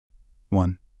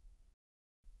1.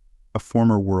 A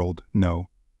former world, no.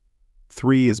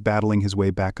 3 is battling his way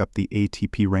back up the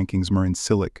ATP rankings. Marin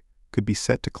Cilic could be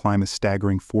set to climb a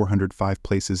staggering 405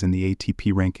 places in the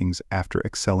ATP rankings after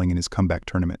excelling in his comeback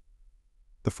tournament.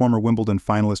 The former Wimbledon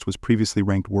finalist was previously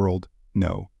ranked world,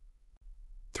 no.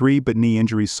 3 but knee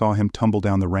injuries saw him tumble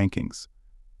down the rankings.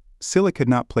 Cilic had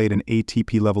not played an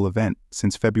ATP-level event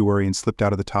since February and slipped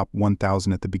out of the top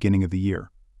 1,000 at the beginning of the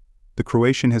year. The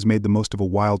Croatian has made the most of a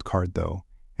wild card, though,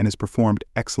 and has performed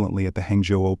excellently at the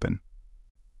Hangzhou Open.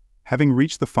 Having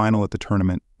reached the final at the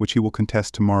tournament, which he will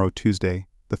contest tomorrow, Tuesday,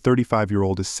 the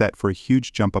 35-year-old is set for a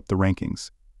huge jump up the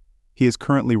rankings. He is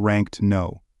currently ranked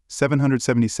no.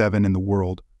 777 in the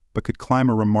world, but could climb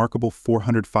a remarkable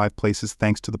 405 places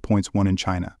thanks to the points won in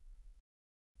China.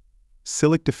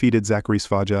 Cilic defeated Zachary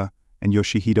Svaja and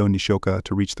Yoshihito Nishoka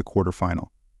to reach the quarterfinal.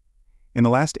 In the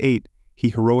last 8, he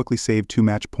heroically saved 2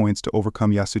 match points to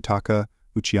overcome Yasutaka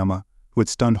Uchiyama, who had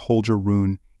stunned Holger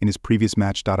Rune in his previous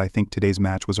match. I think today's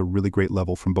match was a really great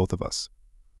level from both of us,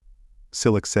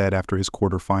 Cilic said after his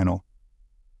quarterfinal.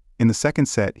 In the second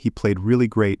set, he played really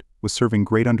great, was serving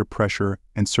great under pressure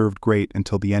and served great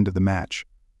until the end of the match.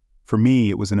 For me,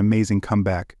 it was an amazing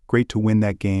comeback, great to win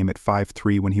that game at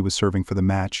 5-3 when he was serving for the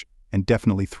match, and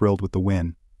definitely thrilled with the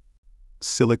win.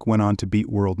 Cilic went on to beat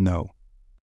world no.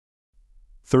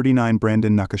 39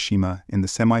 Brandon Nakashima in the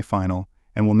semi-final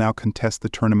and will now contest the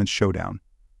tournament's showdown.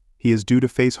 He is due to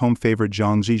face home favorite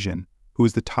Zhang Zhizhen, who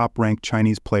is the top-ranked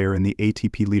Chinese player in the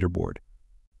ATP leaderboard.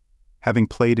 Having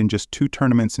played in just 2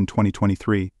 tournaments in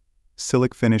 2023,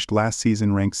 Cilic finished last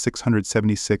season ranked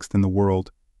 676th in the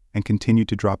world and continued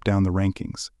to drop down the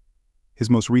rankings. His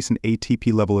most recent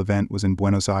ATP-level event was in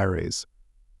Buenos Aires.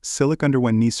 Cilic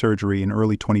underwent knee surgery in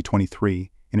early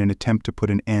 2023 in an attempt to put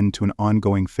an end to an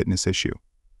ongoing fitness issue.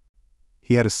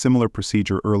 He had a similar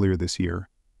procedure earlier this year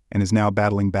and is now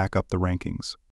battling back up the rankings.